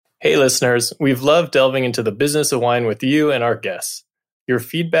Hey listeners, we've loved delving into the business of wine with you and our guests. Your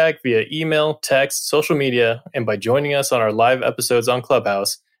feedback via email, text, social media, and by joining us on our live episodes on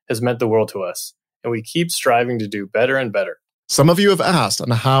Clubhouse has meant the world to us, and we keep striving to do better and better. Some of you have asked on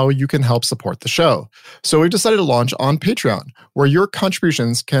how you can help support the show. So we've decided to launch on Patreon, where your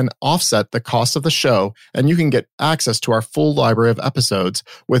contributions can offset the cost of the show, and you can get access to our full library of episodes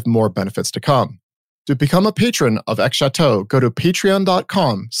with more benefits to come. To become a patron of X Chateau, go to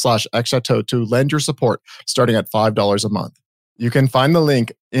patreon.com/X Chateau to lend your support starting at $5 a month. You can find the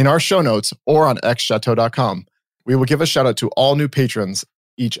link in our show notes or on xchateau.com. We will give a shout out to all new patrons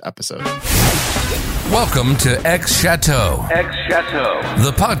each episode. Welcome to X Chateau. X Chateau,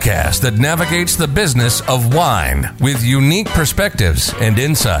 The podcast that navigates the business of wine with unique perspectives and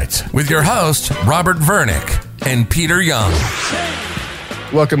insights with your hosts, Robert Vernick and Peter Young.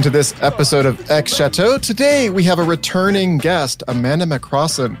 Welcome to this episode of X Chateau. Today, we have a returning guest, Amanda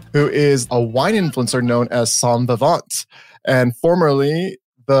McCrossan, who is a wine influencer known as Somme Vivant, and formerly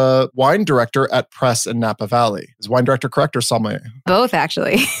the wine director at Press in Napa Valley. Is wine director correct or sommelier? Both,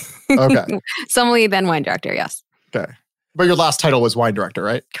 actually. Okay. Sommelier, then wine director, yes. Okay. But your last title was wine director,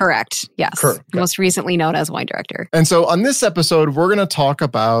 right? Correct, yes. Correct. Most recently known as wine director. And so on this episode, we're going to talk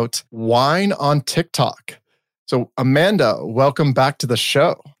about wine on TikTok. So Amanda, welcome back to the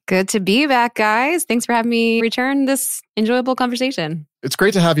show. Good to be back, guys. Thanks for having me return this enjoyable conversation. It's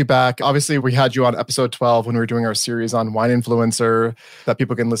great to have you back. Obviously, we had you on episode 12 when we were doing our series on wine influencer that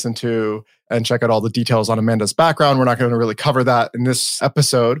people can listen to and check out all the details on Amanda's background. We're not going to really cover that in this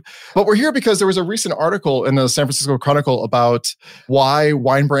episode. But we're here because there was a recent article in the San Francisco Chronicle about why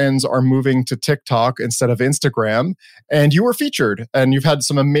wine brands are moving to TikTok instead of Instagram. And you were featured and you've had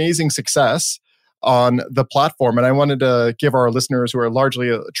some amazing success on the platform. And I wanted to give our listeners who are largely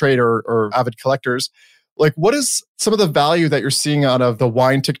a trade or avid collectors, like, what is some of the value that you're seeing out of the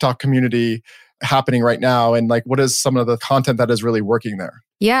wine TikTok community happening right now? And like, what is some of the content that is really working there?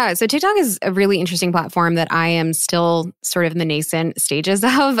 Yeah, so TikTok is a really interesting platform that I am still sort of in the nascent stages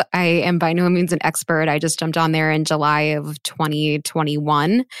of. I am by no means an expert. I just jumped on there in July of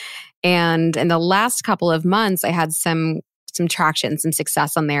 2021. And in the last couple of months, I had some traction, some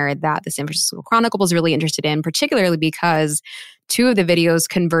success on there that the San Francisco Chronicle was really interested in, particularly because two of the videos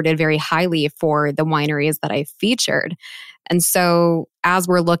converted very highly for the wineries that I featured. And so as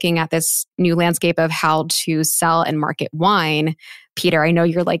we're looking at this new landscape of how to sell and market wine, Peter, I know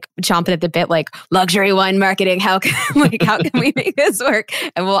you're like chomping at the bit, like luxury wine marketing. How can we make this work?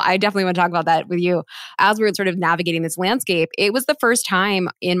 And well, I definitely want to talk about that with you. As we're sort of navigating this landscape, it was the first time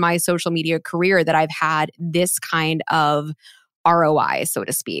in my social media career that I've had this kind of ROI, so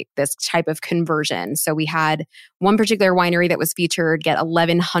to speak, this type of conversion. So we had one particular winery that was featured get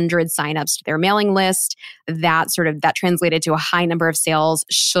 1,100 signups to their mailing list. That translated to a high number of sales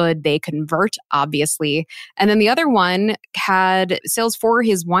should they convert, obviously. And then the other one had sales for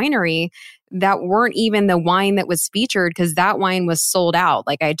his winery that weren't even the wine that was featured because that wine was sold out.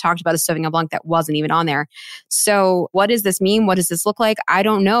 Like I talked about a Sauvignon Blanc that wasn't even on there. So what does this mean? What does this look like? I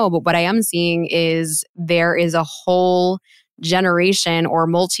don't know. But what I am seeing is there is a whole generation or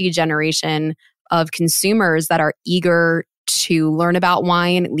multi-generation of consumers that are eager to learn about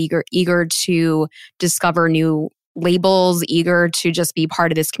wine, eager to discover new labels, eager to just be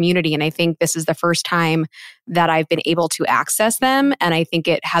part of this community. And I think this is the first time that I've been able to access them. And I think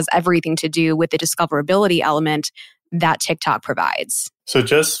it has everything to do with the discoverability element that TikTok provides. So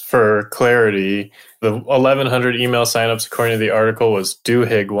just for clarity, the 1,100 email signups, according to the article, was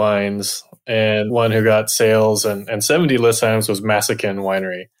Duhigg Wines, and one who got sales and 70 list signups was Massican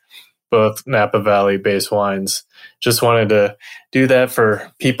Winery, both Napa Valley-based wines. Just wanted to do that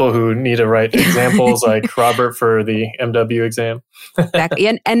for people who need to write examples like Robert for the MW exam. Exactly.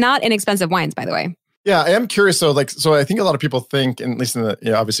 And not inexpensive wines, by the way. Yeah, I am curious. So I think a lot of people think, and at least in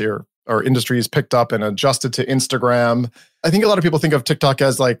the, obviously our industry is picked up and adjusted to Instagram. I think a lot of people think of TikTok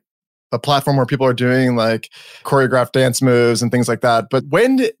as like a platform where people are doing like choreographed dance moves and things like that. But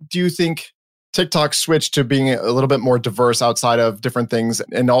when do you think TikTok switched to being a little bit more diverse outside of different things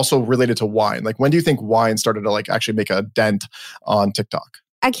and also related to wine? Like when do you think wine started to like actually make a dent on TikTok?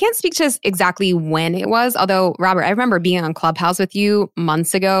 I can't speak to exactly when it was, although, Robert, I remember being on Clubhouse with you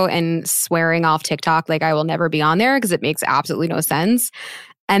months ago and swearing off TikTok like I will never be on there because it makes absolutely no sense.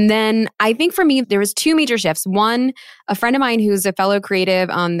 And then I think for me, there was two major shifts. One, a friend of mine who's a fellow creative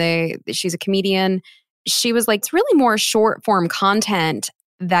she's a comedian. She was like, it's really more short form content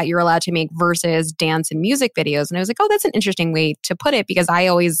that you're allowed to make versus dance and music videos. And I was like, oh, that's an interesting way to put it because I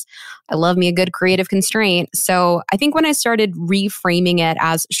love me a good creative constraint. So I think when I started reframing it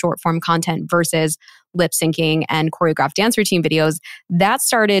as short form content versus lip syncing and choreographed dance routine videos, that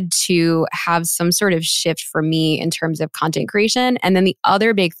started to have some sort of shift for me in terms of content creation. And then the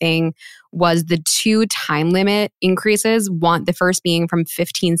other big thing was the 2 time limit increases. The first being from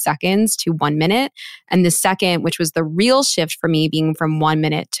 15 seconds to 1 minute. And the second, which was the real shift for me, being from 1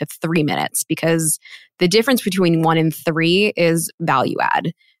 minute to 3 minutes, because the difference between 1 and 3 is value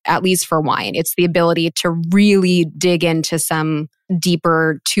add, at least for wine. It's the ability to really dig into some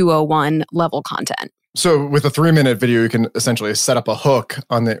deeper 201 level content. So with a 3-minute video, you can essentially set up a hook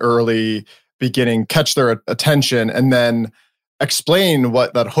on the early beginning, catch their attention, and then explain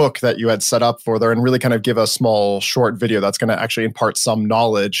what that hook that you had set up for there and really kind of give a small short video that's going to actually impart some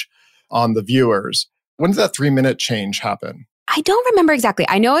knowledge on the viewers. When did that 3-minute change happen? I don't remember exactly.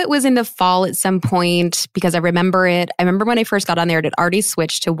 I know it was in the fall at some point because I remember it. I remember when I first got on there, it had already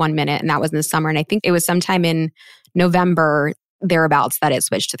switched to 1 minute, and that was in the summer. And I think it was sometime in November, thereabouts, that it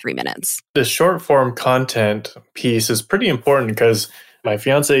switched to 3 minutes. The short form content piece is pretty important because my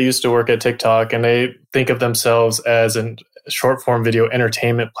fiance used to work at TikTok, and they think of themselves as a short form video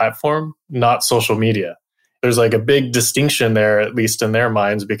entertainment platform, not social media. There's like a big distinction there, at least in their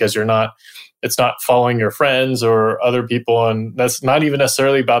minds, because it's not following your friends or other people. And that's not even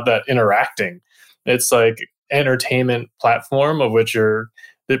necessarily about that interacting. It's like entertainment platform of which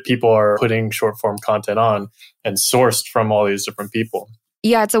that people are putting short form content on and sourced from all these different people.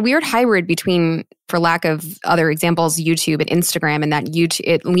 Yeah, it's a weird hybrid between, for lack of other examples, YouTube and Instagram, and that YouTube,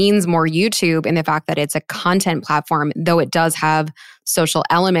 it leans more YouTube in the fact that it's a content platform, though it does have social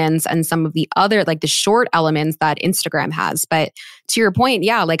elements and some of the other, like the short elements that Instagram has. But to your point,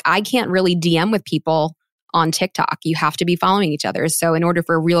 yeah, like I can't really DM with people on TikTok. You have to be following each other. So in order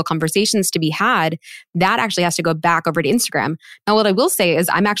for real conversations to be had, that actually has to go back over to Instagram. Now, what I will say is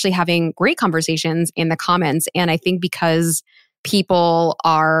I'm actually having great conversations in the comments. And I think because people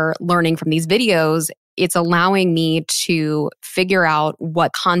are learning from these videos, it's allowing me to figure out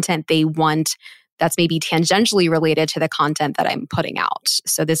what content they want that's maybe tangentially related to the content that I'm putting out.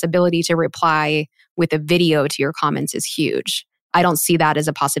 So this ability to reply with a video to your comments is huge. I don't see that as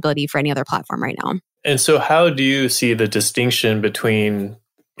a possibility for any other platform right now. And so how do you see the distinction between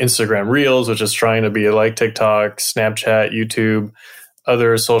Instagram Reels, which is trying to be like TikTok, Snapchat, YouTube,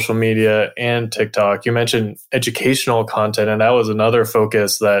 other social media, and TikTok? You mentioned educational content, and that was another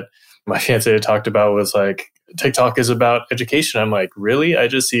focus that my fiance talked about, was like, TikTok is about education. I'm like, really? I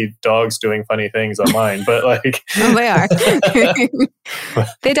just see dogs doing funny things online, but like... Oh, they are.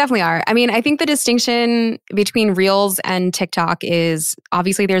 They definitely are. I mean, I think the distinction between Reels and TikTok is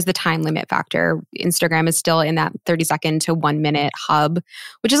obviously there's the time limit factor. Instagram is still in that 30-second to 1 minute hub,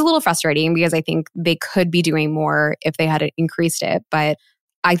 which is a little frustrating because I think they could be doing more if they had increased it. But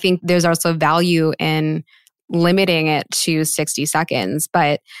I think there's also value in limiting it to 60 seconds.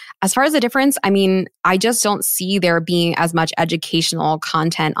 But as far as the difference, I mean, I just don't see there being as much educational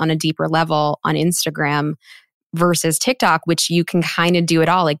content on a deeper level on Instagram versus TikTok, which you can kind of do it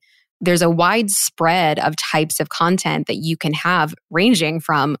all. Like there's a wide spread of types of content that you can have, ranging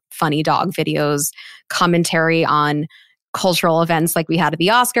from funny dog videos, commentary on cultural events like we had at the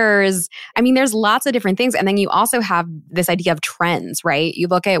Oscars. I mean, there's lots of different things. And then you also have this idea of trends, right? You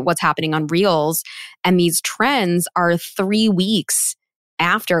look at what's happening on Reels, and these trends are 3 weeks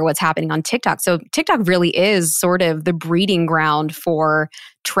after what's happening on TikTok. So TikTok really is sort of the breeding ground for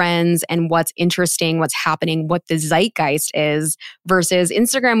trends and what's interesting, what's happening, what the zeitgeist is, versus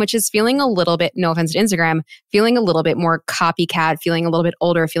Instagram, which is feeling a little bit, no offense to Instagram, feeling a little bit more copycat, feeling a little bit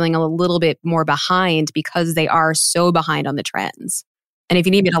older, feeling a little bit more behind because they are so behind on the trends. And if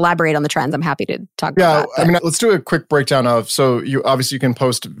you need me to elaborate on the trends, I'm happy to talk about that. Yeah, I mean, let's do a quick breakdown of, so you obviously you can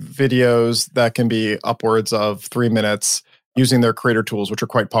post videos that can be upwards of 3 minutes using their creator tools, which are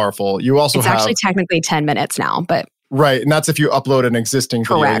quite powerful. You also it's actually technically 10 minutes now, but... Right, and that's if you upload an existing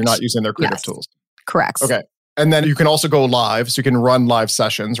video, you're not using their creative tools. Correct. Okay, and then you can also go live, so you can run live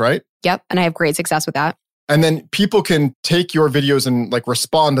sessions, right? Yep, and I have great success with that. And then people can take your videos and like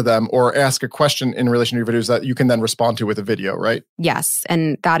respond to them or ask a question in relation to your videos that you can then respond to with a video, right? Yes,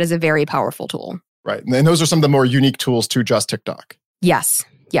 and that is a very powerful tool. Right, and those are some of the more unique tools to just TikTok. Yes,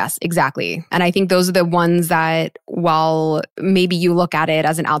 exactly. And I think those are the ones that, while maybe you look at it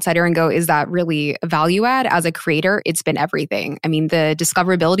as an outsider and go, is that really a value add? As a creator, it's been everything. I mean, the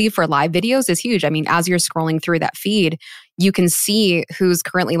discoverability for live videos is huge. I mean, as you're scrolling through that feed, you can see who's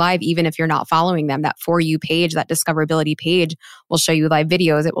currently live, even if you're not following them. That For You page, that discoverability page will show you live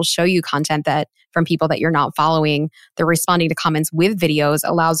videos. It will show you content that from people that you're not following. They're responding to comments with videos,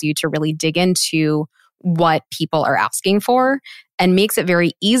 allows you to really dig into what people are asking for, and makes it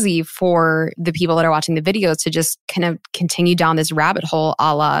very easy for the people that are watching the videos to just kind of continue down this rabbit hole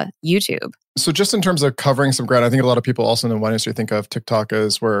a la YouTube. So just in terms of covering some ground, I think a lot of people also in the wine industry think of TikTok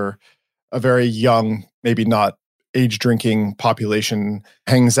as where a very young, maybe not age drinking population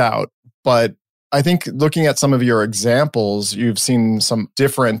hangs out. But I think looking at some of your examples, you've seen some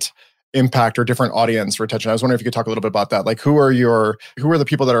different impact or different audience retention. I was wondering if you could talk a little bit about that. Like who are the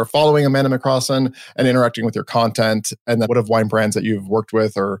people that are following Amanda McCrossan and interacting with your content? And then what have wine brands that you've worked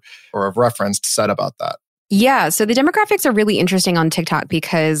with or have referenced said about that? Yeah. So the demographics are really interesting on TikTok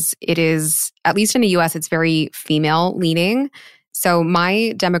because it is, at least in the US, it's very female leaning. So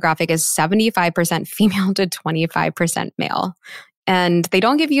my demographic is 75% female to 25% male. And they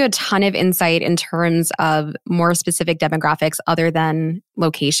don't give you a ton of insight in terms of more specific demographics other than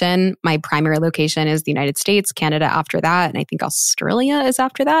location. My primary location is the United States, Canada after that, and I think Australia is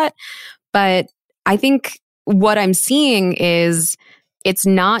after that. But I think what I'm seeing is it's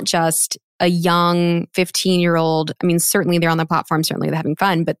not just a young 15-year-old. I mean, certainly they're on the platform, certainly they're having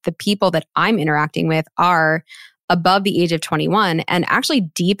fun, but the people that I'm interacting with are above the age of 21 and actually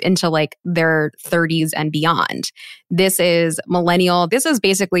deep into like their 30s and beyond. This is millennial. This is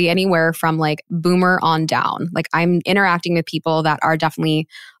basically anywhere from like boomer on down. Like I'm interacting with people that are definitely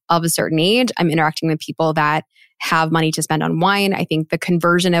of a certain age. I'm interacting with people that have money to spend on wine. I think the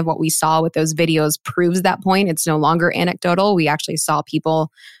conversion of what we saw with those videos proves that point. It's no longer anecdotal. We actually saw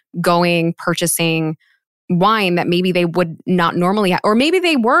people going, purchasing wine that maybe they would not normally have, or maybe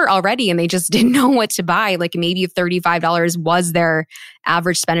they were already and they just didn't know what to buy. Like maybe $35 was their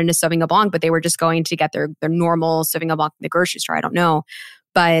average spend in a Sauvignon Blanc, but they were just going to get their normal Sauvignon Blanc in the grocery store. I don't know.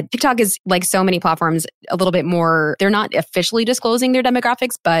 But TikTok is like so many platforms, a little bit more, they're not officially disclosing their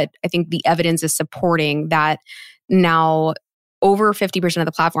demographics, but I think the evidence is supporting that now over 50% of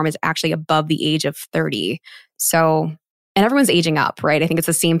the platform is actually above the age of 30. So, and everyone's aging up, right? I think it's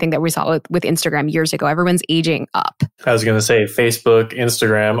the same thing that we saw with Instagram years ago. Everyone's aging up. I was going to say Facebook,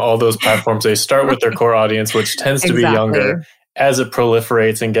 Instagram, all those platforms, they start with their core audience, which tends to be younger. As it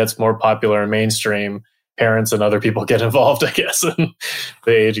proliferates and gets more popular and mainstream, parents and other people get involved, I guess, and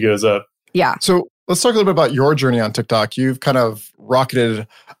the age goes up. Yeah. So let's talk a little bit about your journey on TikTok. You've kind of rocketed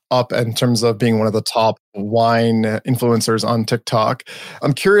up in terms of being one of the top wine influencers on TikTok.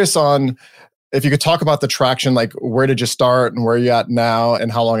 I'm curious on if you could talk about the traction, like where did you start and where are you at now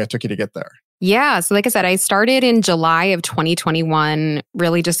and how long it took you to get there? Yeah. So like I said, I started in July of 2021,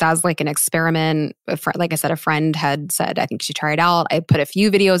 really just as like an experiment. Like I said, a friend had said, I think you should try it out. I put a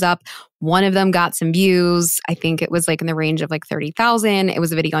few videos up. One of them got some views. I think it was like in the range of like 30,000. It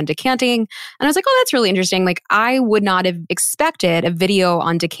was a video on decanting. And I was like, oh, that's really interesting. Like I would not have expected a video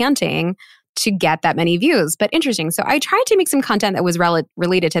on decanting to get that many views, but interesting. So I tried to make some content that was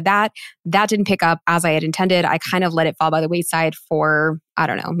related to that. That didn't pick up as I had intended. I kind of let it fall by the wayside for, I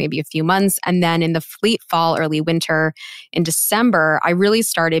don't know, maybe a few months. And then in the late fall, early winter, in December, I really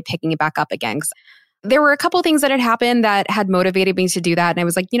started picking it back up again. Because there were a couple things that had happened that had motivated me to do that. And I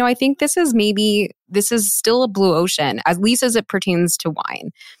was like, I think this is still a blue ocean, at least as it pertains to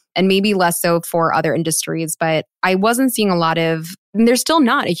wine. And maybe less so for other industries. But I wasn't seeing there's still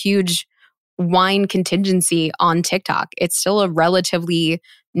not a huge wine contingency on TikTok. It's still a relatively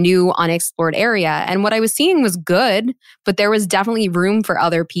new, unexplored area. And what I was seeing was good, but there was definitely room for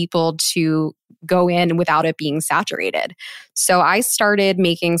other people to go in without it being saturated. So I started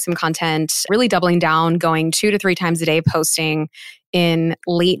making some content, really doubling down, going 2 to 3 times a day, posting in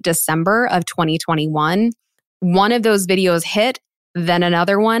late December of 2021. One of those videos hit, then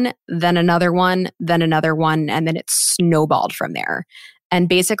another one, then another one, then another one, and then it snowballed from there. And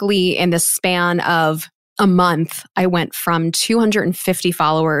basically in the span of a month, I went from 250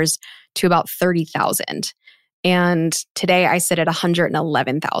 followers to about 30,000. And today I sit at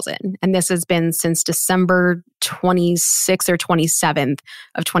 111,000. And this has been since December 26th or 27th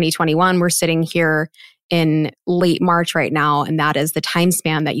of 2021. We're sitting here in late March right now. And that is the time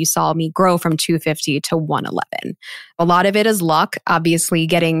span that you saw me grow from 250 to 111. A lot of it is luck, obviously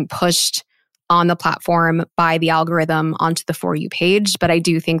getting pushed on the platform by the algorithm onto the For You page. But I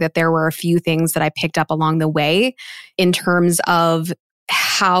do think that there were a few things that I picked up along the way in terms of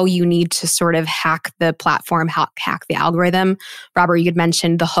how you need to sort of hack the platform, hack the algorithm. Robert, you had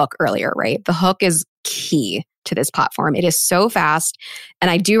mentioned the hook earlier, right? The hook is key to this platform. It is so fast. And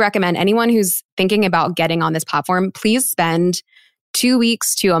I do recommend anyone who's thinking about getting on this platform, please spend 2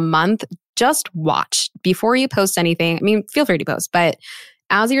 weeks to a month, just watch before you post anything. I mean, feel free to post, but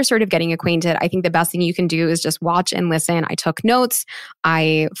as you're sort of getting acquainted, I think the best thing you can do is just watch and listen. I took notes.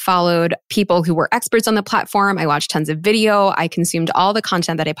 I followed people who were experts on the platform. I watched tons of video. I consumed all the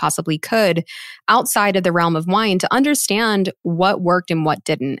content that I possibly could outside of the realm of wine to understand what worked and what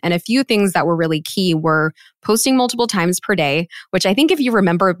didn't. And a few things that were really key were posting multiple times per day, which I think if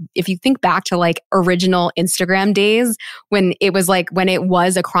you think back to like original Instagram days when it was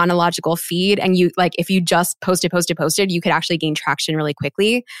a chronological feed and you like, if you just posted, you could actually gain traction really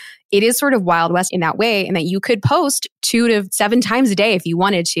quickly. It is sort of Wild West in that way, and that you could post 2 to 7 times a day if you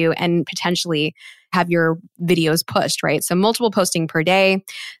wanted to, and potentially have your videos pushed, right? So multiple posting per day.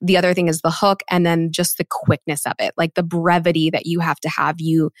 The other thing is the hook, and then just the quickness of it, like the brevity that you have to have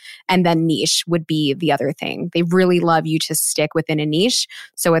and then niche would be the other thing. They really love you to stick within a niche.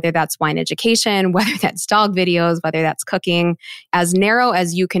 So whether that's wine education, whether that's dog videos, whether that's cooking, as narrow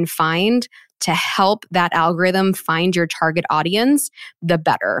as you can find to help that algorithm find your target audience, the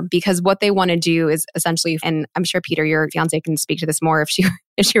better. Because what they want to do is essentially, and I'm sure Peter, your fiance, can speak to this more if she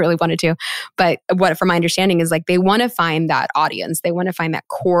really wanted to, but what from my understanding is like they want to find that audience. They want to find that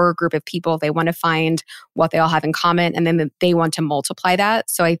core group of people. They want to find what they all have in common, and then they want to multiply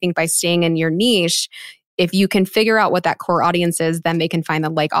that. So I think by staying in your niche, if you can figure out what that core audience is, then they can find the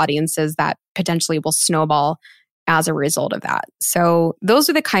like audiences that potentially will snowball as a result of that. So those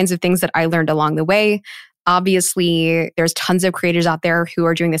are the kinds of things that I learned along the way. Obviously, there's tons of creators out there who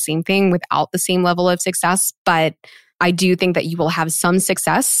are doing the same thing without the same level of success, but I do think that you will have some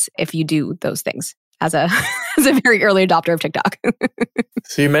success if you do those things as a very early adopter of TikTok.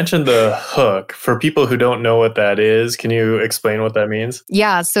 So you mentioned the hook. For people who don't know what that is, can you explain what that means?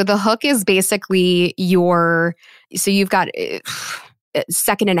 Yeah, so the hook is basically so you've got a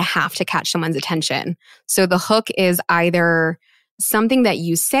second and a half to catch someone's attention. So the hook is either something that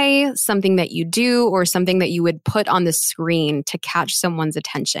you say, something that you do, or something that you would put on the screen to catch someone's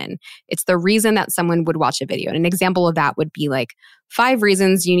attention. It's the reason that someone would watch a video. And an example of that would be like 5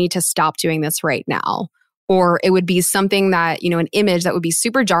 reasons you need to stop doing this right now. Or it would be something that, an image that would be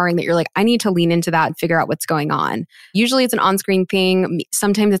super jarring that you're like, I need to lean into that and figure out what's going on. Usually it's an on-screen thing.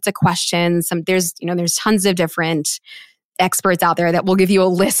 Sometimes it's a question. There's tons of different experts out there that will give you a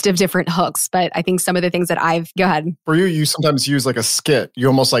list of different hooks. But I think some of the things that go ahead. For you sometimes use like a skit. You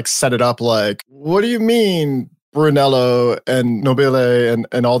almost like set it up like, what do you mean Brunello and Nobile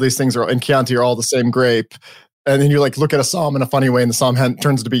and all these things and Chianti are all the same grape? And then you like look at a psalm in a funny way and the psalm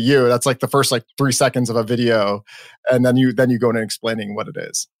turns to be you. That's like the first like 3 seconds of a video. And then you go in and explaining what it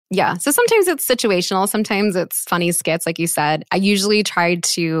is. Yeah. So sometimes it's situational. Sometimes it's funny skits, like you said. I usually try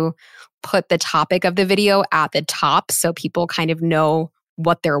to put the topic of the video at the top so people kind of know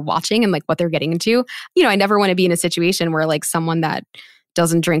what they're watching and like what they're getting into. I never want to be in a situation where like someone that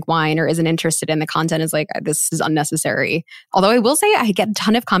doesn't drink wine or isn't interested in the content is like, this is unnecessary. Although I will say I get a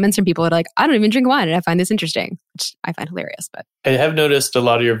ton of comments from people that are like, I don't even drink wine and I find this interesting, which I find hilarious. But I have noticed a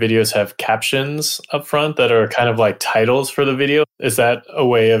lot of your videos have captions up front that are kind of like titles for the video. Is that a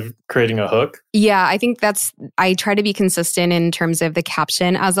way of creating a hook? Yeah, I think I try to be consistent in terms of the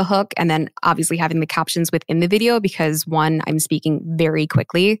caption as a hook, and then obviously having the captions within the video because 1, I'm speaking very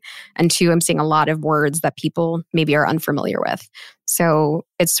quickly, and 2, I'm seeing a lot of words that people maybe are unfamiliar with. So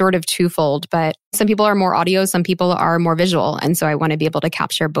it's sort of twofold, but some people are more audio, some people are more visual. And so I want to be able to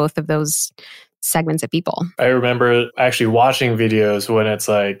capture both of those segments of people. I remember actually watching videos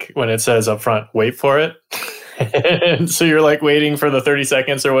when it says up front, wait for it. And so you're like waiting for the 30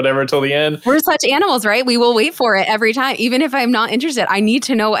 seconds or whatever till the end. We're such animals, right? We will wait for it every time. Even if I'm not interested, I need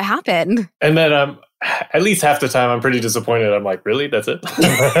to know what happened. And then at least half the time I'm pretty disappointed. I'm like, really? That's it?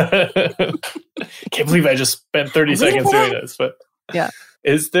 Can't believe I just spent 30 seconds doing this. But yeah.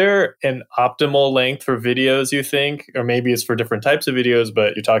 Is there an optimal length for videos, you think? Or maybe it's for different types of videos,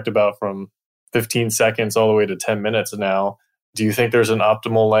 but you talked about from 15 seconds all the way to 10 minutes now. Do you think there's an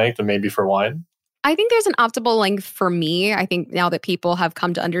optimal length, and maybe for wine? I think there's an optimal length for me. I think now that people have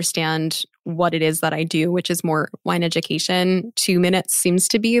come to understand what it is that I do, which is more wine education, 2 minutes seems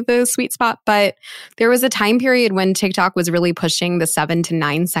to be the sweet spot. But there was a time period when TikTok was really pushing the 7 to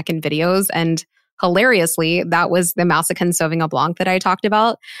 9 second videos. And hilariously, that was the Massican Sauvignon Blanc that I talked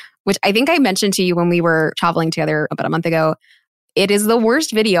about, which I think I mentioned to you when we were traveling together about a month ago. It is the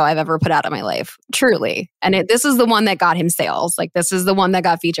worst video I've ever put out in my life, truly. And this is the one that got him sales. Like, this is the one that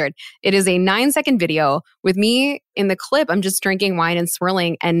got featured. It is a 9-second video with me in the clip. I'm just drinking wine and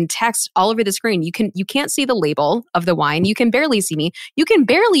swirling, and text all over the screen. You can't see the label of the wine. You can barely see me. You can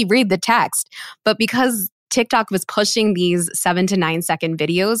barely read the text. But because TikTok was pushing these 7 to 9 second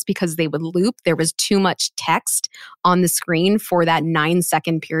videos because they would loop, there was too much text on the screen for that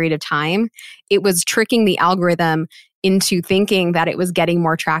 9-second period of time. It was tricking the algorithm into thinking that it was getting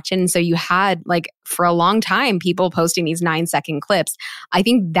more traction. So you had, like, for a long time, people posting these 9-second clips. I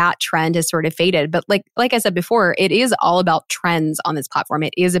think that trend has sort of faded. But like I said before, it is all about trends on this platform.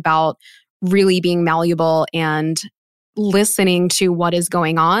 It is about really being malleable and listening to what is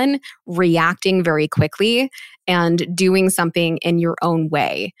going on, reacting very quickly, and doing something in your own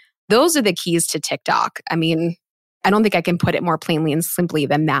way. Those are the keys to TikTok. I mean, I don't think I can put it more plainly and simply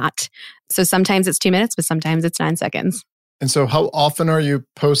than that. So sometimes it's 2 minutes, but sometimes it's 9 seconds. And so how often are you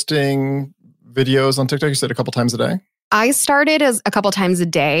posting videos on TikTok? You said a couple times a day? I started as a couple times a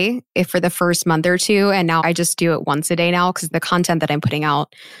day for the first month or two, and now I just do it once a day now because the content that I'm putting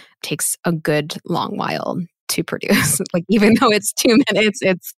out takes a good long while to produce. Like even though it's 2 minutes,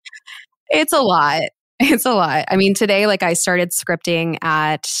 it's a lot. It's a lot. I mean, today, like I started scripting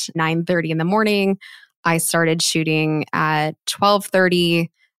at 9:30 in the morning. I started shooting at 12:30.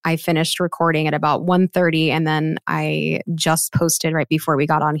 I finished recording at about 1:30, and then I just posted right before we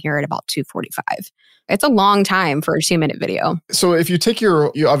got on here at about 2:45. It's a long time for a 2-minute video. So if you take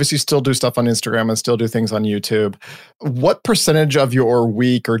you obviously still do stuff on Instagram and still do things on YouTube. What percentage of your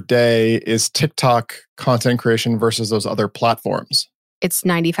week or day is TikTok content creation versus those other platforms? It's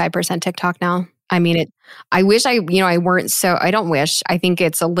 95% TikTok now. I mean, I wish I weren't so, I don't wish. I think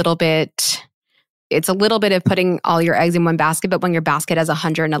it's a little bit of putting all your eggs in one basket, but when your basket has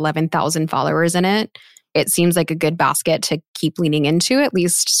 111,000 followers in it, it seems like a good basket to keep leaning into, at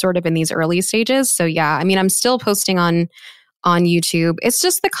least sort of in these early stages. So yeah, I mean, I'm still posting on YouTube. It's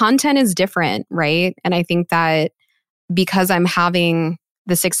just the content is different, right? And I think that because I'm having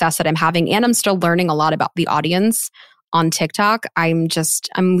the success that I'm having, and I'm still learning a lot about the audience on TikTok, I'm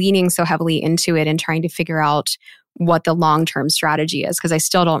leaning so heavily into it and trying to figure out what the long-term strategy is because I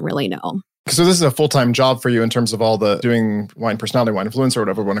still don't really know. So this is a full-time job for you in terms of all the doing wine personality, wine influencer,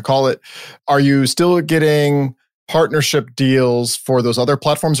 whatever you want to call it. Are you still getting partnership deals for those other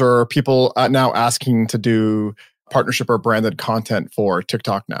platforms, or are people now asking to do partnership or branded content for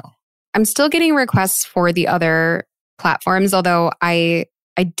TikTok now? I'm still getting requests for the other platforms, although I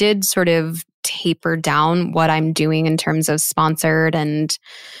did sort of taper down what I'm doing in terms of sponsored and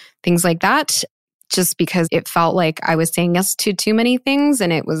things like that, just because it felt like I was saying yes to too many things.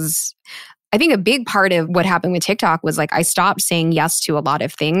 And I think a big part of what happened with TikTok was like I stopped saying yes to a lot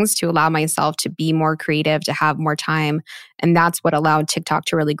of things to allow myself to be more creative, to have more time. And that's what allowed TikTok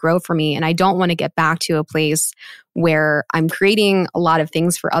to really grow for me. And I don't want to get back to a place where I'm creating a lot of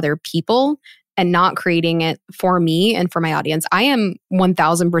things for other people and not creating it for me and for my audience. I am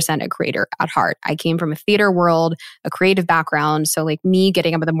 1000% a creator at heart. I came from a theater world, a creative background. So like me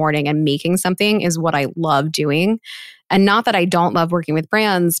getting up in the morning and making something is what I love doing. And not that I don't love working with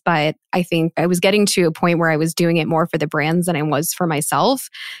brands, but I think I was getting to a point where I was doing it more for the brands than I was for myself.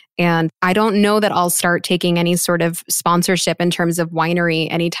 And I don't know that I'll start taking any sort of sponsorship in terms of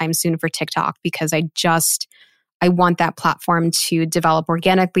winery anytime soon for TikTok because I want that platform to develop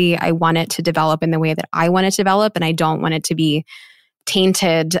organically. I want it to develop in the way that I want it to develop. And I don't want it to be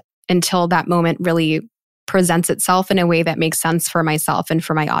tainted until that moment really presents itself in a way that makes sense for myself and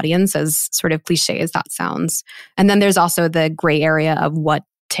for my audience, as sort of cliche as that sounds. And then there's also the gray area of what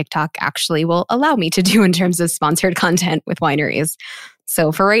TikTok actually will allow me to do in terms of sponsored content with wineries.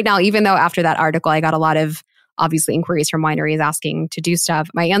 So for right now, even though after that article, I got a lot of obviously inquiries from wineries asking to do stuff,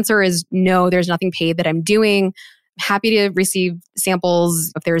 my answer is no, there's nothing paid that I'm doing. I'm happy to receive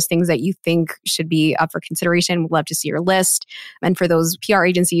samples. If there's things that you think should be up for consideration, we'd love to see your list. And for those PR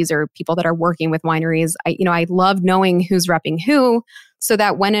agencies or people that are working with wineries, I love knowing who's repping who so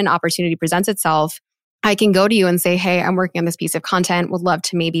that when an opportunity presents itself, I can go to you and say, hey, I'm working on this piece of content, would love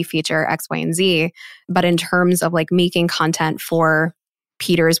to maybe feature X, Y, and Z. But in terms of like making content for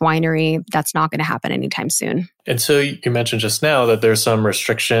Peter's Winery, that's not going to happen anytime soon. And so you mentioned just now that there's some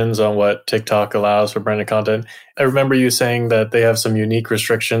restrictions on what TikTok allows for branded content. I remember you saying that they have some unique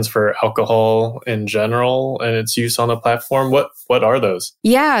restrictions for alcohol in general and its use on the platform. What are those?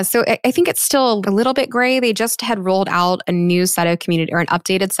 Yeah, so I think it's still a little bit gray. They just had rolled out a new set of community or an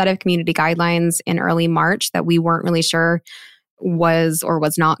updated set of community guidelines in early March that we weren't really sure was or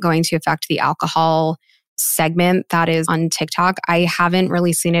was not going to affect the alcohol segment that is on TikTok. I haven't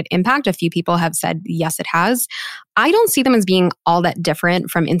really seen it impact. A few people have said, yes, it has. I don't see them as being all that different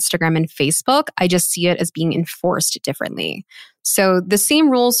from Instagram and Facebook. I just see it as being enforced differently. So the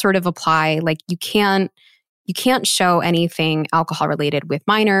same rules sort of apply. Like you can't show anything alcohol related with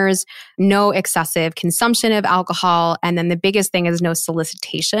minors, no excessive consumption of alcohol. And then the biggest thing is no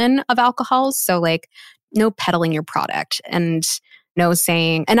solicitation of alcohol. So like no peddling your product and no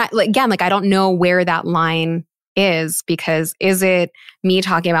saying, and I don't know where that line is, because is it me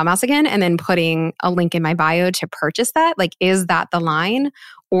talking about Massican and then putting a link in my bio to purchase that? Like, is that the line,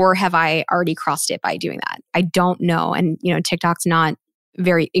 or have I already crossed it by doing that? I don't know. And, TikTok's not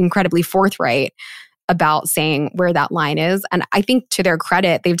very incredibly forthright about saying where that line is. And I think to their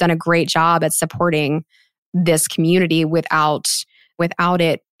credit, they've done a great job at supporting this community without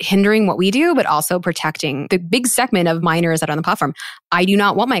it hindering what we do, but also protecting the big segment of minors that are on the platform. I do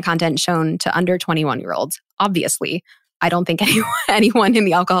not want my content shown to under 21-year-olds, obviously. I don't think anyone in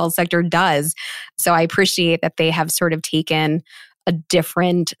the alcohol sector does. So I appreciate that they have sort of taken a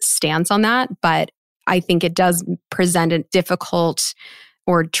different stance on that, but I think it does present a difficult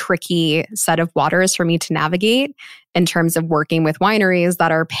or tricky set of waters for me to navigate in terms of working with wineries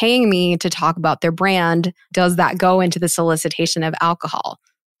that are paying me to talk about their brand. Does that go into the solicitation of alcohol?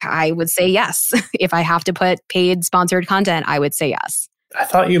 I would say yes. If I have to put paid sponsored content, I would say yes. I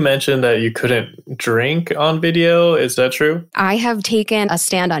thought you mentioned that you couldn't drink on video. Is that true? I have taken a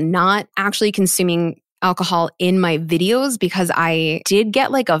stand on not actually consuming alcohol in my videos because I did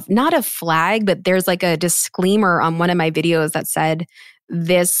get like not a flag, but there's like a disclaimer on one of my videos that said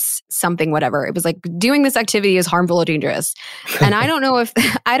this something, whatever. It was like doing this activity is harmful or dangerous. And I don't know if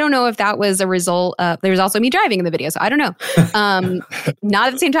that was a result of, there was also me driving in the video. So I don't know. Not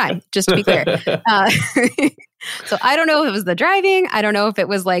at the same time, just to be clear. So I don't know if it was the driving. I don't know if it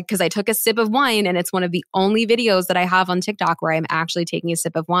was like, because I took a sip of wine and it's one of the only videos that I have on TikTok where I'm actually taking a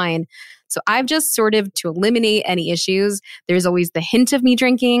sip of wine. So I've just sort of, to eliminate any issues, there's always the hint of me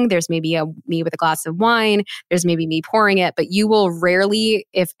drinking. There's maybe me with a glass of wine. There's maybe me pouring it, but you will rarely,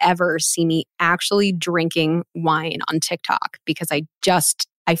 if ever, see me actually drinking wine on TikTok because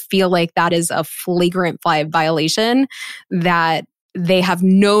I feel like that is a flagrant violation that they have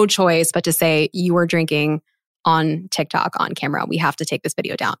no choice but to say you are drinking on TikTok on camera. We have to take this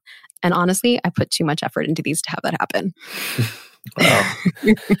video down. And honestly, I put too much effort into these to have that happen. Wow.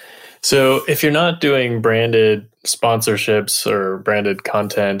 So if you're not doing branded sponsorships or branded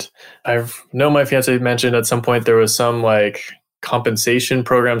content, I know my fiance mentioned at some point there was some like compensation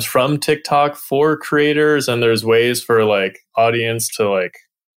programs from TikTok for creators, and there's ways for like audience to like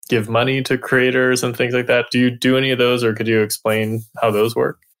give money to creators and things like that. Do you do any of those, or could you explain how those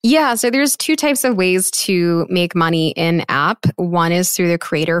work? Yeah, so there's two types of ways to make money in app. One is through the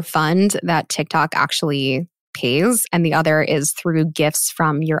creator fund that TikTok actually pays, and the other is through gifts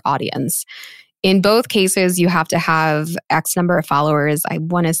from your audience. In both cases, you have to have X number of followers. I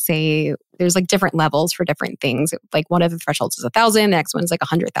want to say there's like different levels for different things. Like one of the thresholds is 1,000, the next one is like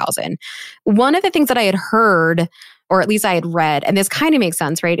 100,000. One of the things that I had heard, or at least I had read, and this kind of makes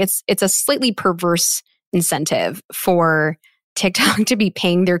sense, right? It's a slightly perverse incentive for TikTok to be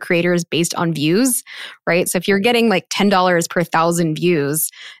paying their creators based on views, right? So if you're getting like $10 per 1,000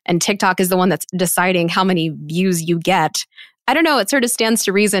 views and TikTok is the one that's deciding how many views you get, I don't know, it sort of stands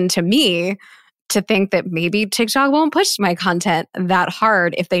to reason to me to think that maybe TikTok won't push my content that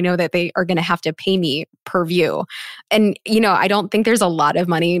hard if they know that they are going to have to pay me per view. And, I don't think there's a lot of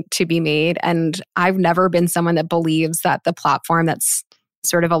money to be made. And I've never been someone that believes that the platform that's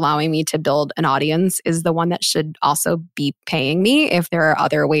sort of allowing me to build an audience is the one that should also be paying me if there are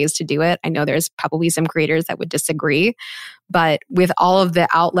other ways to do it. I know there's probably some creators that would disagree, but with all of the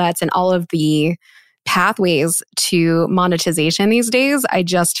outlets and all of the pathways to monetization these days, I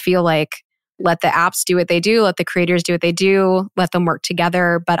just feel like let the apps do what they do, let the creators do what they do, let them work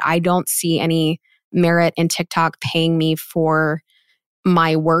together. But I don't see any merit in TikTok paying me for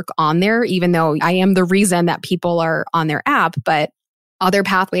my work on there, even though I am the reason that people are on their app. But other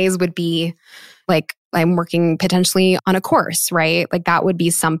pathways would be like I'm working potentially on a course, right? Like that would be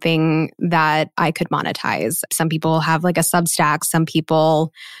something that I could monetize. Some people have like a Substack. Some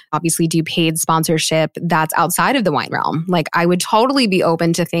people obviously do paid sponsorship that's outside of the wine realm. Like I would totally be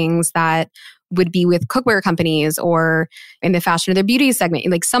open to things that would be with cookware companies or in the fashion or the beauty segment,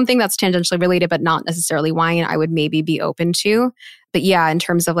 like something that's tangentially related, but not necessarily wine, I would maybe be open to. But yeah, in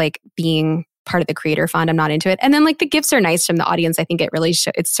terms of like being part of the creator fund, I'm not into it. And then like the gifts are nice from the audience. I think it really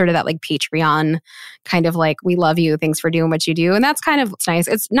it's sort of that like Patreon kind of like, we love you, thanks for doing what you do. And that's kind of nice.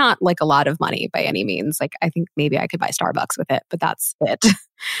 It's not like a lot of money by any means. Like I think maybe I could buy Starbucks with it, but that's it.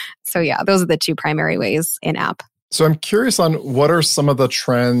 So yeah, those are the two primary ways in app. So I'm curious on what are some of the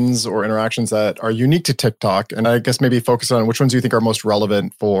trends or interactions that are unique to TikTok? And I guess maybe focus on which ones you think are most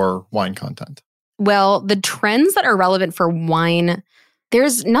relevant for wine content. Well, the trends that are relevant for wine,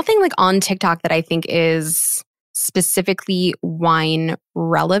 there's nothing like on TikTok that I think is specifically wine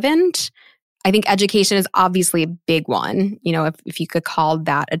relevant. I think education is obviously a big one, if you could call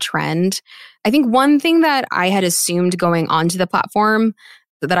that a trend. I think one thing that I had assumed going onto the platform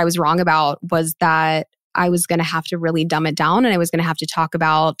that I was wrong about was that I was going to have to really dumb it down and I was going to have to talk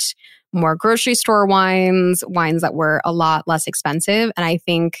about more grocery store wines that were a lot less expensive. And I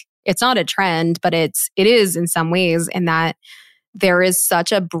think it's not a trend, but it is in some ways in that there is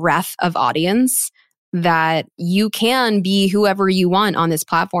such a breadth of audience that you can be whoever you want on this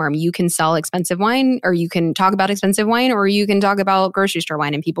platform. You can sell expensive wine, or you can talk about expensive wine, or you can talk about grocery store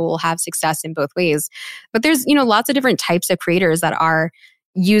wine, and people will have success in both ways. But there's, lots of different types of creators that are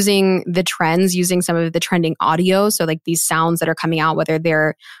using the trends, using some of the trending audio. So like these sounds that are coming out, whether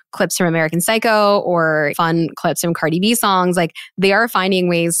they're clips from American Psycho or fun clips from Cardi B songs, like they are finding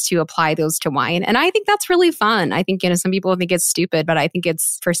ways to apply those to wine. And I think that's really fun. I think, some people think it's stupid, but I think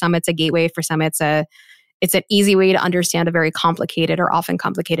for some, it's a gateway. For some, it's an easy way to understand a very complicated or often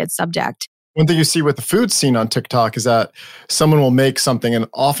complicated subject. One thing you see with the food scene on TikTok is that someone will make something, and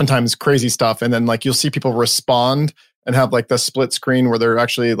oftentimes crazy stuff. And then like you'll see people respond and have like the split screen where they're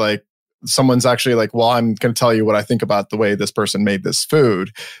actually like, someone's actually like, well, I'm going to tell you what I think about the way this person made this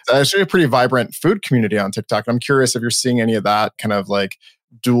food. It's actually a pretty vibrant food community on TikTok. I'm curious if you're seeing any of that kind of like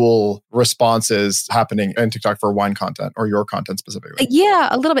dual responses happening in TikTok for wine content or your content specifically. Yeah,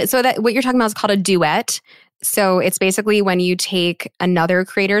 a little bit. So that what you're talking about is called a duet. So it's basically when you take another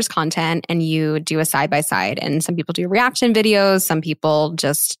creator's content and you do a side-by-side. And some people do reaction videos. Some people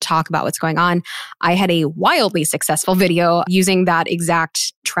just talk about what's going on. I had a wildly successful video using that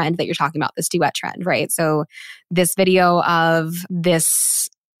exact trend that you're talking about, this duet trend, right? So this video of this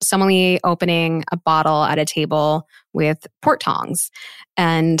sommelier opening a bottle at a table with port tongs.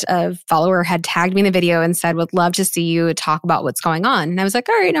 And a follower had tagged me in the video and said, would love to see you talk about what's going on. And I was like,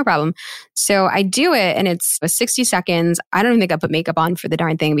 all right, no problem. So I do it, and it's 60 seconds. I don't even think I put makeup on for the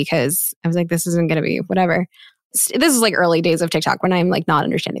darn thing because I was like, this isn't going to be whatever. This is like early days of TikTok when I'm like not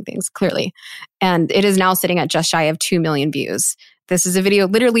understanding things clearly. And it is now sitting at just shy of 2 million views. This is a video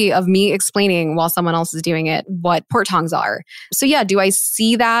literally of me explaining while someone else is doing it what port tongs are. So yeah, do I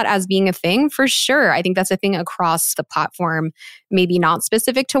see that as being a thing? For sure. I think that's a thing across the platform, maybe not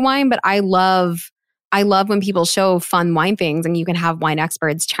specific to wine, but I love when people show fun wine things and you can have wine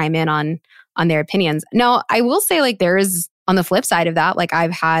experts chime in on their opinions. Now, I will say like there is on the flip side of that, like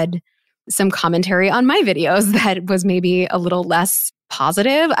I've had some commentary on my videos that was maybe a little less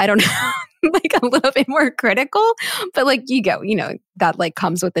positive. I don't know. Like a little bit more critical, but like that like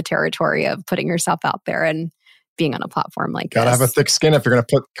comes with the territory of putting yourself out there and being on a platform like Gotta have a thick skin if you're going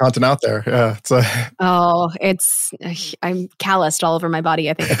to put content out there. Yeah. I'm calloused all over my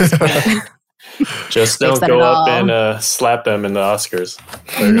body, I think, at this point. Just don't go up and slap them in the Oscars.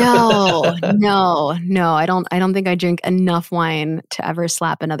 No. I don't think I drink enough wine to ever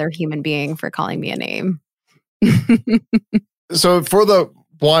slap another human being for calling me a name. So for the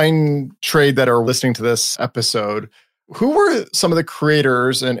wine trade that are listening to this episode, who were some of the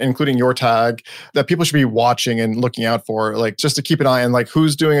creators, and including your tag, that people should be watching and looking out for, like just to keep an eye on, like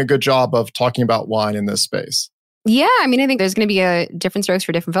who's doing a good job of talking about wine in this space? Yeah, I mean, I think there's going to be a different strokes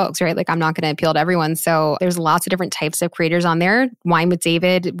for different folks, right? Like I'm not going to appeal to everyone. So there's lots of different types of creators on there. Wine with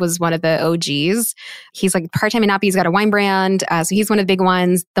David was one of the OGs. He's like part-time and happy. He's got a wine brand. So he's one of the big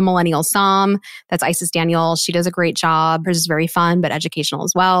ones. The Millennial Somm, that's Isis Daniel. She does a great job. Hers is very fun, but educational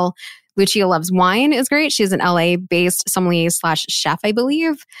as well. Lucia Loves Wine is great. She's an LA-based sommelier/chef, I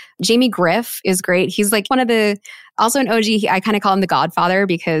believe. Jamie Griff is great. He's like one of the, also an OG. I kind of call him the Godfather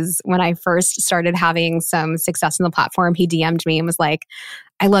because when I first started having some success on the platform, he DM'd me and was like,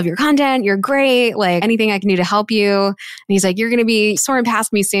 I love your content. You're great. Like anything I can do to help you. And he's like, you're going to be soaring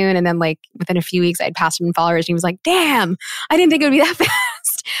past me soon. And then like within a few weeks, I'd passed him in followers. And he was like, damn, I didn't think it would be that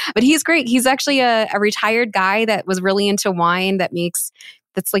fast. But he's great. He's actually a retired guy that was really into wine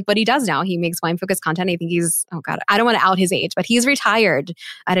that's like what he does now. He makes wine-focused content. I think he's, oh God, I don't want to out his age, but he's retired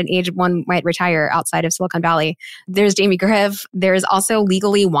at an age one might retire outside of Silicon Valley. There's Jamie Griff. There's also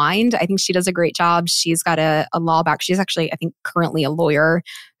Legally Wined. I think she does a great job. She's got a law back. She's actually, I think, currently a lawyer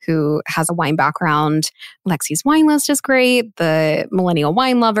who has a wine background. Lexi's Wine List is great. The Millennial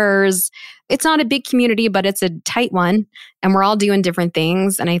Wine Lovers. It's not a big community, but it's a tight one. And we're all doing different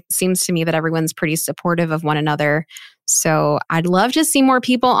things. And it seems to me that everyone's pretty supportive of one another. So I'd love to see more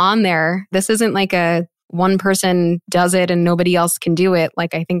people on there. This isn't like a one person does it and nobody else can do it.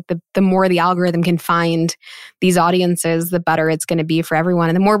 Like I think the more the algorithm can find these audiences, the better it's going to be for everyone.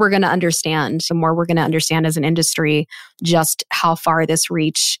 And the more we're going to understand, as an industry just how far this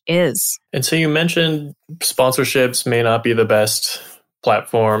reach is. And so you mentioned sponsorships may not be the best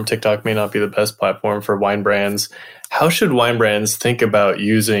platform. TikTok may not be the best platform for wine brands. How should wine brands think about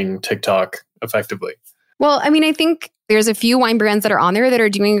using TikTok effectively? Well, I mean, I think there's a few wine brands that are on there that are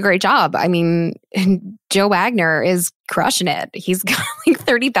doing a great job. I mean, Joe Wagner is crushing it. He's got like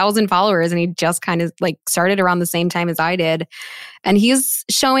 30,000 followers and he just kind of like started around the same time as I did. And he's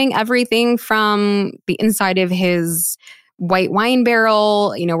showing everything from the inside of his white wine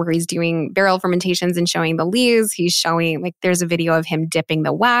barrel, where he's doing barrel fermentations and showing the lees. He's showing, there's a video of him dipping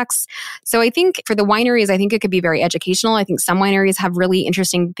the wax. So I think for the wineries, I think it could be very educational. I think some wineries have really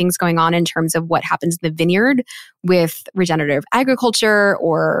interesting things going on in terms of what happens in the vineyard with regenerative agriculture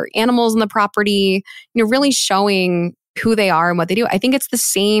or animals in the property, really showing who they are and what they do. I think it's the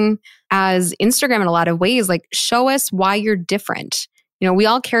same as Instagram in a lot of ways. Show us why you're different. We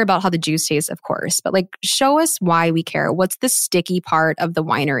all care about how the juice tastes, of course, but show us why we care. What's the sticky part of the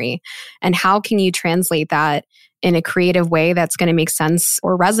winery? And how can you translate that in a creative way that's going to make sense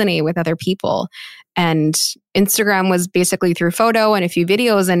or resonate with other people? And Instagram was basically through photo and a few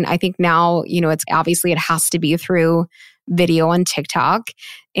videos. And I think now, it's obviously it has to be through video on TikTok.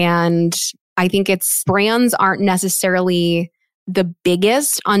 And I think brands aren't necessarily the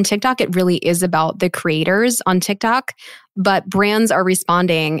biggest on TikTok. It really is about the creators on TikTok, but brands are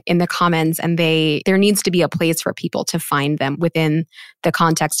responding in the comments, and there needs to be a place for people to find them within the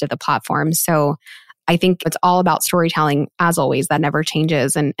context of the platform. So I think it's all about storytelling, as always. That never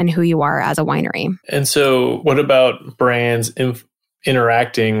changes, and who you are as a winery. And so what about brands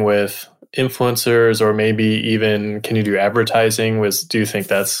interacting with influencers, or maybe even can you do advertising? Do you think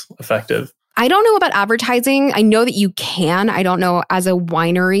that's effective? I don't know about advertising. I know that you can. I don't know as a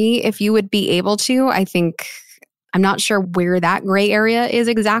winery if you would be able to. I'm not sure where that gray area is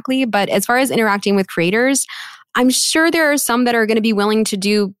exactly. But as far as interacting with creators, I'm sure there are some that are going to be willing to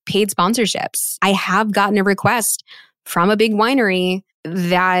do paid sponsorships. I have gotten a request from a big winery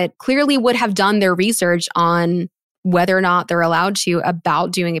that clearly would have done their research on whether or not they're allowed to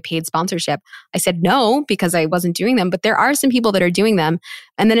about doing a paid sponsorship. I said no, because I wasn't doing them, but there are some people that are doing them.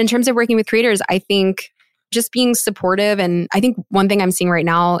 And then in terms of working with creators, I think just being supportive. And I think one thing I'm seeing right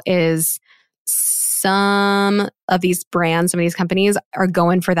now is some of these brands, some of these companies are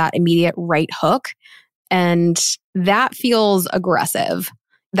going for that immediate right hook. And that feels aggressive.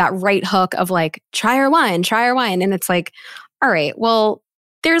 That right hook of try our wine. And it's all right, well,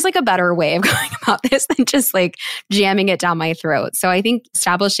 there's a better way of going about this than just jamming it down my throat. So I think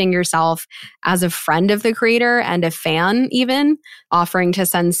establishing yourself as a friend of the creator and a fan, even offering to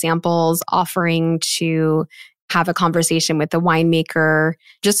send samples, offering to have a conversation with the winemaker,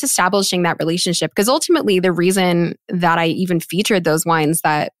 just establishing that relationship. Because ultimately, the reason that I even featured those wines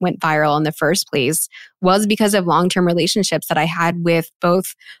that went viral in the first place was because of long-term relationships that I had with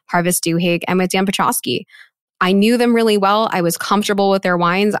both Harvest Duhigg and with Dan Petrosky. I knew them really well. I was comfortable with their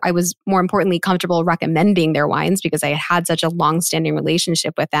wines. I was, more importantly, comfortable recommending their wines because I had such a long-standing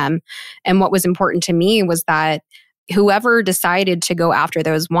relationship with them. And what was important to me was that whoever decided to go after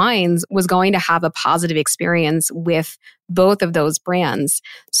those wines was going to have a positive experience with both of those brands.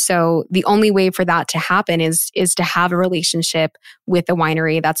 So the only way for that to happen is to have a relationship with a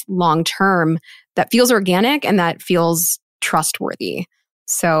winery that's long-term, that feels organic and that feels trustworthy.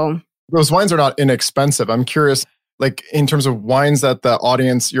 So those wines are not inexpensive. I'm curious, in terms of wines that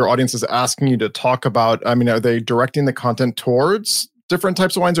your audience is asking you to talk about, are they directing the content towards different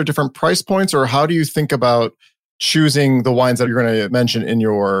types of wines or different price points? Or how do you think about choosing the wines that you're going to mention in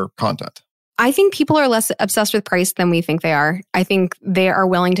your content? I think people are less obsessed with price than we think they are. I think they are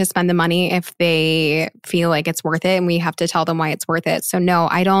willing to spend the money if they feel like it's worth it, and we have to tell them why it's worth it. So no,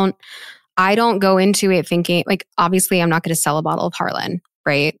 I don't go into it thinking, obviously I'm not going to sell a bottle of Harlan,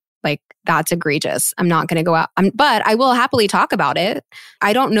 right? That's egregious. I'm not going to go out, but I will happily talk about it.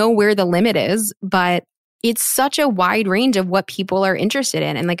 I don't know where the limit is, but it's such a wide range of what people are interested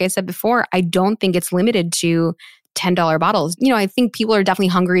in. And like I said before, I don't think it's limited to $10 bottles. I think people are definitely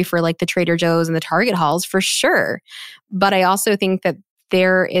hungry for the Trader Joe's and the Target hauls for sure. But I also think that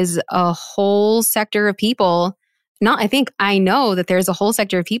there is a whole sector of people, I know that there's a whole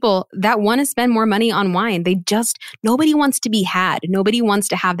sector of people that want to spend more money on wine. Nobody wants to be had. Nobody wants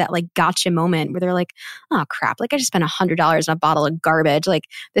to have that gotcha moment where they're oh crap, I just spent $100 on a bottle of garbage.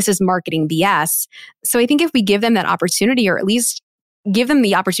 This is marketing BS. So I think if we give them that opportunity, or at least give them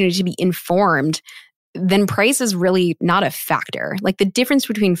the opportunity to be informed, then price is really not a factor. The difference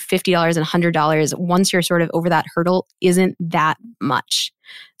between $50 and $100, once you're sort of over that hurdle, isn't that much.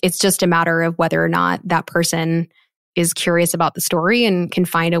 It's just a matter of whether or not that person is curious about the story and can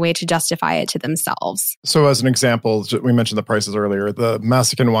find a way to justify it to themselves. So as an example, we mentioned the prices earlier. The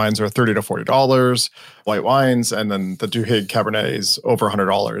Massican wines are $30 to $40, white wines, and then the Duhigg Cabernet is over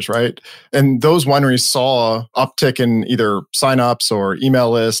 $100, right? And those wineries saw uptick in either signups or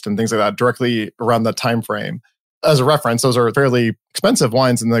email list and things like that directly around that time frame. As a reference, those are fairly expensive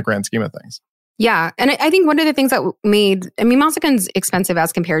wines in the grand scheme of things. Yeah. And I think one of the things that Massican's expensive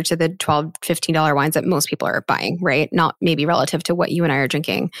as compared to the $12, $15 wines that most people are buying, right? Not maybe relative to what you and I are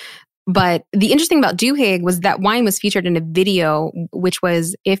drinking. But the interesting about Duhigg was that wine was featured in a video, which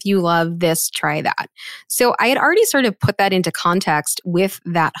was, if you love this, try that. So I had already sort of put that into context with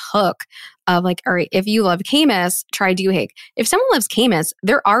that hook of like, all right, if you love Caymus, try Duhigg. If someone loves Caymus,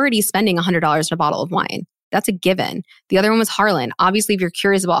 they're already spending $100 on a bottle of wine. That's a given. The other one was Harlan. Obviously, if you're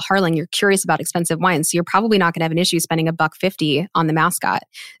curious about Harlan, you're curious about expensive wines. So you're probably not going to have an issue spending $150 on the Mascot.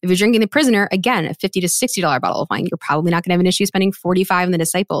 If you're drinking the Prisoner, again, a $50 to $60 bottle of wine, you're probably not going to have an issue spending $45 on the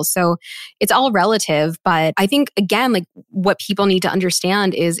Disciples. So it's all relative. But I think, again, like what people need to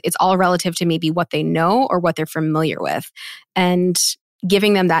understand is it's all relative to maybe what they know or what they're familiar with. And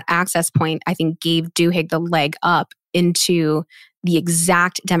giving them that access point, I think, gave Duhigg the leg up into the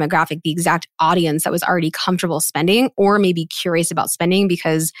exact demographic, the exact audience that was already comfortable spending or maybe curious about spending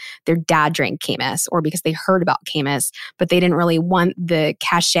because their dad drank Caymus or because they heard about Caymus, but they didn't really want the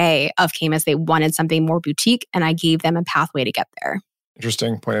cachet of Caymus. They wanted something more boutique, and I gave them a pathway to get there.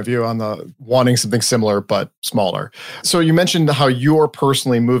 Interesting point of view on the wanting something similar but smaller. So you mentioned how you're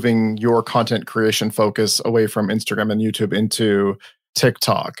personally moving your content creation focus away from Instagram and YouTube into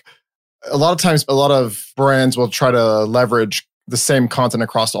TikTok. A lot of times, a lot of brands will try to leverage the same content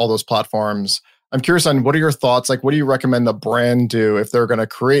across all those platforms. I'm curious on what are your thoughts? Like, what do you recommend the brand do if they're going to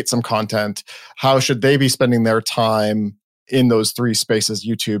create some content? How should they be spending their time in those three spaces,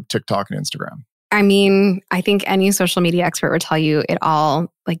 YouTube, TikTok, and Instagram? I mean, I think any social media expert would tell you it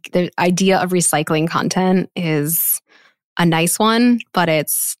all, like the idea of recycling content is a nice one, but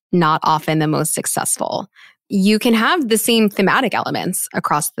it's not often the most successful. You can have the same thematic elements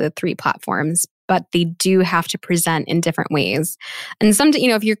across the three platforms, but they do have to present in different ways. And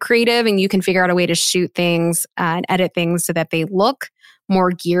if you're creative and you can figure out a way to shoot things and edit things so that they look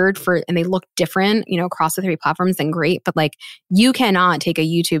more geared for and they look different, across the three platforms, then great. But like, you cannot take a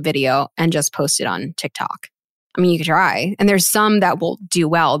YouTube video and just post it on TikTok. I mean, you could try. And there's some that will do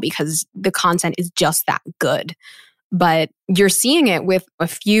well because the content is just that good. But you're seeing it with a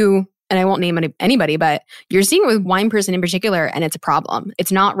few, and I won't name anybody, but you're seeing it with Wine Person in particular, and it's a problem.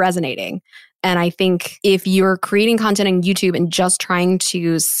 It's not resonating. And I think if you're creating content on YouTube and just trying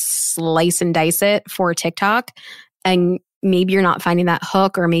to slice and dice it for TikTok, and maybe you're not finding that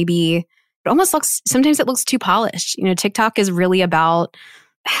hook, or maybe it almost sometimes it looks too polished. TikTok is really about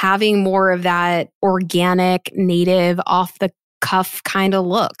having more of that organic, native, off the cuff kind of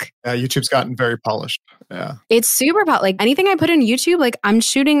look. Yeah, YouTube's gotten very polished. Yeah. It's super polished. Like anything I put in YouTube, like I'm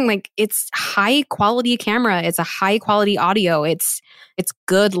shooting, like it's high quality camera. It's a high quality audio. It's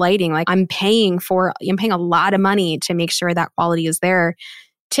good lighting. Like I'm paying a lot of money to make sure that quality is there.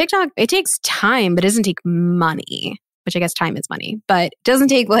 TikTok, it takes time, but it doesn't take money, which I guess time is money, but it doesn't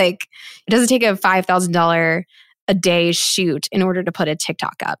take a $5,000 a day shoot in order to put a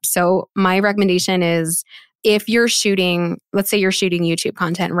TikTok up. So my recommendation is, if you're shooting, let's say you're shooting YouTube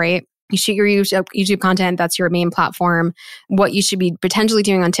content, right? You shoot your YouTube content, that's your main platform. What you should be potentially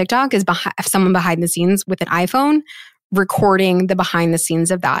doing on TikTok is someone behind the scenes with an iPhone recording the behind the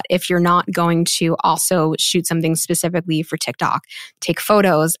scenes of that. If you're not going to also shoot something specifically for TikTok, take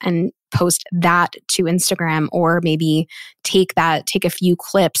photos and post that to Instagram, or maybe take a few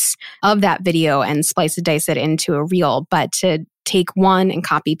clips of that video and splice and dice it into a reel. But to take one and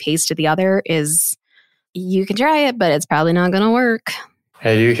copy paste to the other is, you can try it, but it's probably not going to work.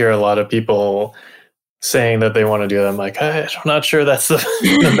 I do hear a lot of people saying that they want to do that. I'm like, I'm not sure that's the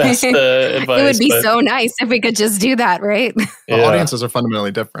best advice. It would be so nice if we could just do that, right? Yeah. Audiences are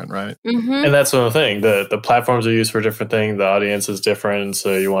fundamentally different, right? Mm-hmm. And that's one thing. The platforms are used for different things. The audience is different.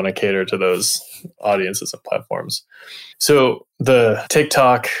 So you want to cater to those audiences and platforms. So the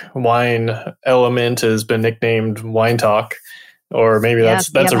TikTok wine element has been nicknamed Wine Talk. Or maybe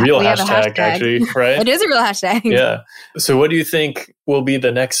that's a real hashtag, actually, right? It is a real hashtag. Yeah. So what do you think will be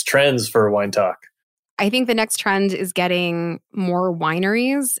the next trends for Wine Talk? I think the next trend is getting more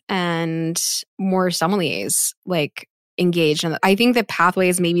wineries and more sommeliers engaged. And I think the pathway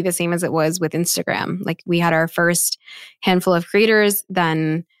is maybe the same as it was with Instagram. Like we had our first handful of creators,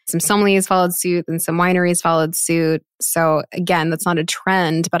 then some sommeliers followed suit, and some wineries followed suit. So again, that's not a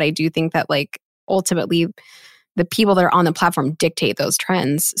trend, but I do think that ultimately the people that are on the platform dictate those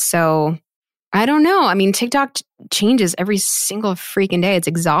trends. So I don't know. I mean, TikTok changes every single freaking day. It's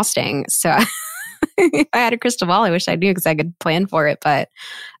exhausting. So if I had a crystal ball, I wish I knew because I could plan for it. But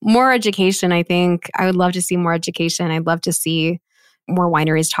more education, I think. I would love to see more education. I'd love to see more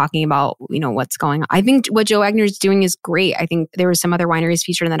wineries talking about, what's going on. I think what Joe Wagner is doing is great. I think there were some other wineries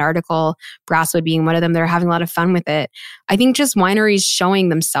featured in that article, Brasswood being one of them. They're having a lot of fun with it. I think just wineries showing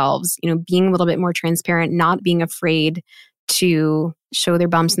themselves, being a little bit more transparent, not being afraid to show their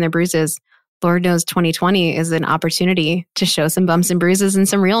bumps and their bruises. Lord knows 2020 is an opportunity to show some bumps and bruises and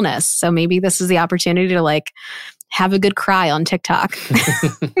some realness. So maybe this is the opportunity to like have a good cry on TikTok.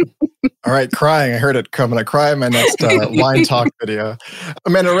 All right, crying. I heard it coming. I cry in my next wine talk video.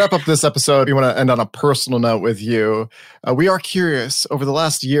 Amanda, to wrap up this episode, we want to end on a personal note with you. We are curious, over the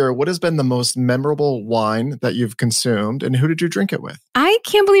last year, what has been the most memorable wine that you've consumed, and who did you drink it with? I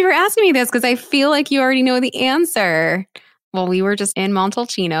can't believe you're asking me this because I feel like you already know the answer. Well, we were just in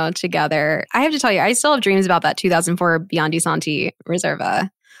Montalcino together. I have to tell you, I still have dreams about that 2004 Biondi Santi Reserva.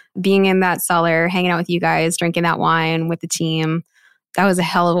 Being in that cellar, hanging out with you guys, drinking that wine with the team. That was a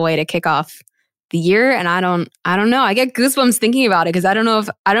hell of a way to kick off the year. And I don't know. I get goosebumps thinking about it because I don't know if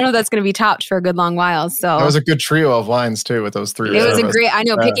that's going to be topped for a good long while. So that was a good trio of wines too with those three. It was a great. I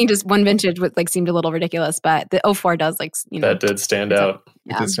know picking just one vintage would like seemed a little ridiculous, but the 04 does like that did stand out.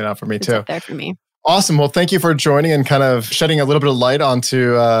 It did stand out for me too. Up there for me. Awesome. Well, thank you for joining and kind of shedding a little bit of light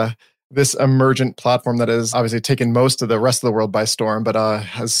onto this emergent platform that has obviously taken most of the rest of the world by storm, but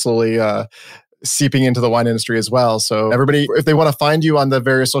has slowly seeping into the wine industry as well. So everybody, if they want to find you on the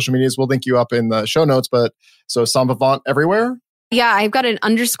various social medias, we'll link you up in the show notes. But so Somme Vivant everywhere? Yeah, I've got an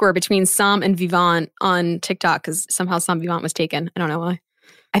underscore between Somme and Vivant on TikTok because somehow Somme Vivant was taken. I don't know why.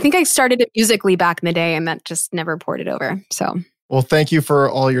 I think I started it Musically back in the day and that just never ported over. So, well, thank you for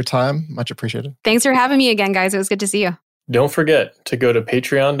all your time. Much appreciated. Thanks for having me again, guys. It was good to see you. Don't forget to go to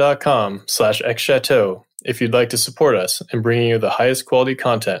patreon.com/xchateau if you'd like to support us in bringing you the highest quality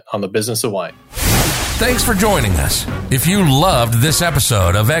content on the business of wine. Thanks for joining us. If you loved this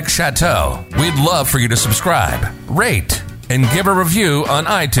episode of X Chateau, we'd love for you to subscribe, rate, and give a review on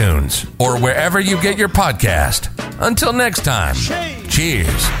iTunes or wherever you get your podcast. Until next time,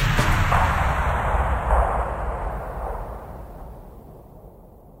 cheers.